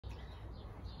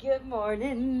Good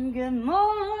morning, good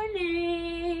morning.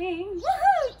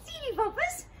 Woohoo, Teeny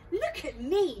Boppers, look at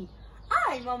me.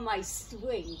 I'm on my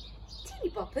swing.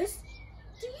 Teeny Boppers,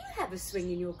 do you have a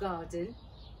swing in your garden?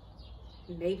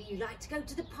 Maybe you like to go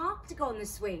to the park to go on the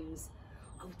swings.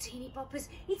 Oh, Teeny Boppers,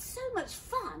 it's so much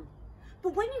fun.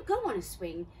 But when you go on a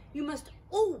swing, you must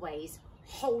always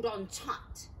hold on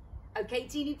tight. Okay,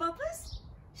 Teeny Boppers?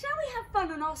 Shall we have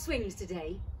fun on our swings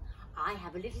today? I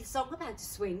have a little song about a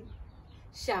swing.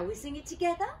 Shall we sing it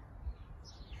together?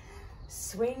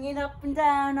 Swinging up and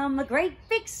down on my great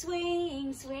big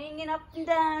swing, swinging up and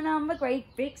down on my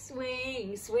great big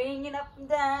swing, swinging up and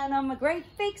down on my great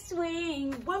big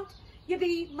swing. Won't you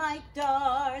be my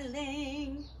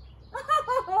darling?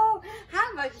 Oh,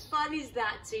 how much fun is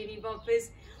that, Teeny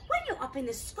Boppers? When you're up in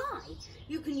the sky,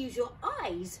 you can use your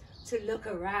eyes to look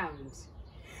around.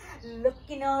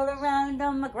 Looking all around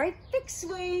on my great big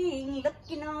swing,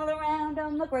 looking all around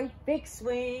on my great big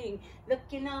swing,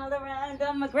 looking all around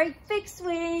on my great big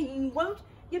swing. Won't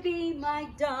you be my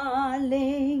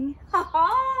darling? Ha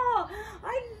ha!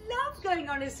 I love going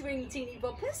on a swing, Teeny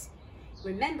Boppers.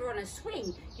 Remember, on a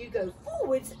swing, you go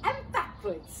forwards and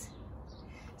backwards.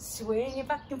 Swinging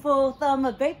back and forth on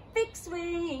my great big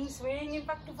swing, swinging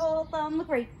back and forth on my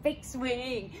great big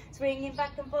swing, swinging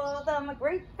back and forth on my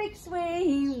great big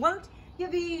swing. Won't you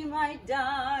be my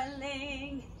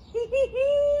darling?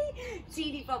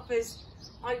 Teeny Boppers,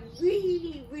 I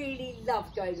really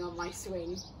love going on my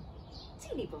swing.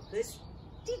 Teeny Boppers,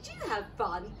 did you have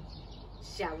fun?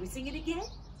 Shall we sing it again?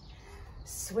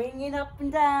 Swinging up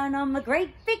and down on my great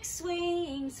big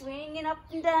swing, swinging up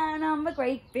and down on my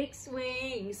great big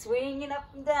swing, swinging up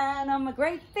and down on my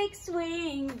great big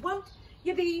swing. Won't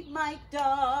you be my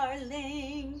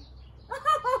darling?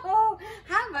 Oh,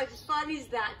 how much fun is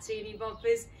that, Teeny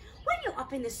Boppers? When you're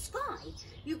up in the sky,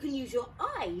 you can use your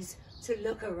eyes to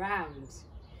look around.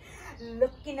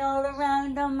 Looking all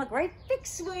around on my great big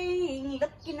swing,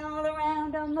 looking all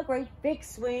around on my great big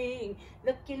swing,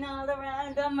 looking all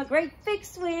around on my great big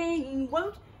swing.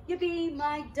 Won't you be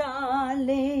my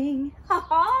darling? Ha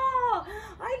ha!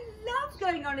 I love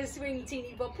going on a swing,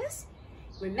 Teeny Boppers.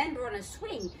 Remember, on a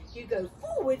swing, you go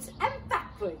forwards and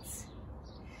backwards.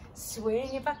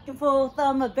 Swinging back and forth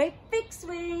on my great big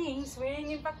swing,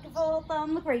 swinging back and forth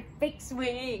on my great big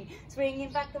swing, swinging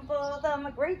back and forth on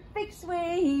my great big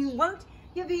swing. Won't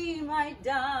you be my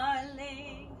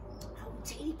darling? Oh,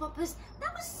 Teeny Boppers,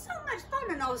 that was so much fun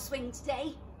on our swing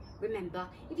today. Remember,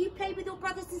 if you play with your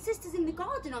brothers and sisters in the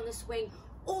garden on the swing,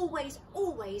 always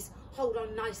hold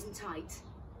on nice and tight.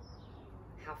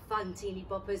 Have fun, Teeny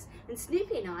Boppers, and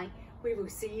Snoopy and I, we will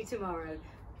see you tomorrow.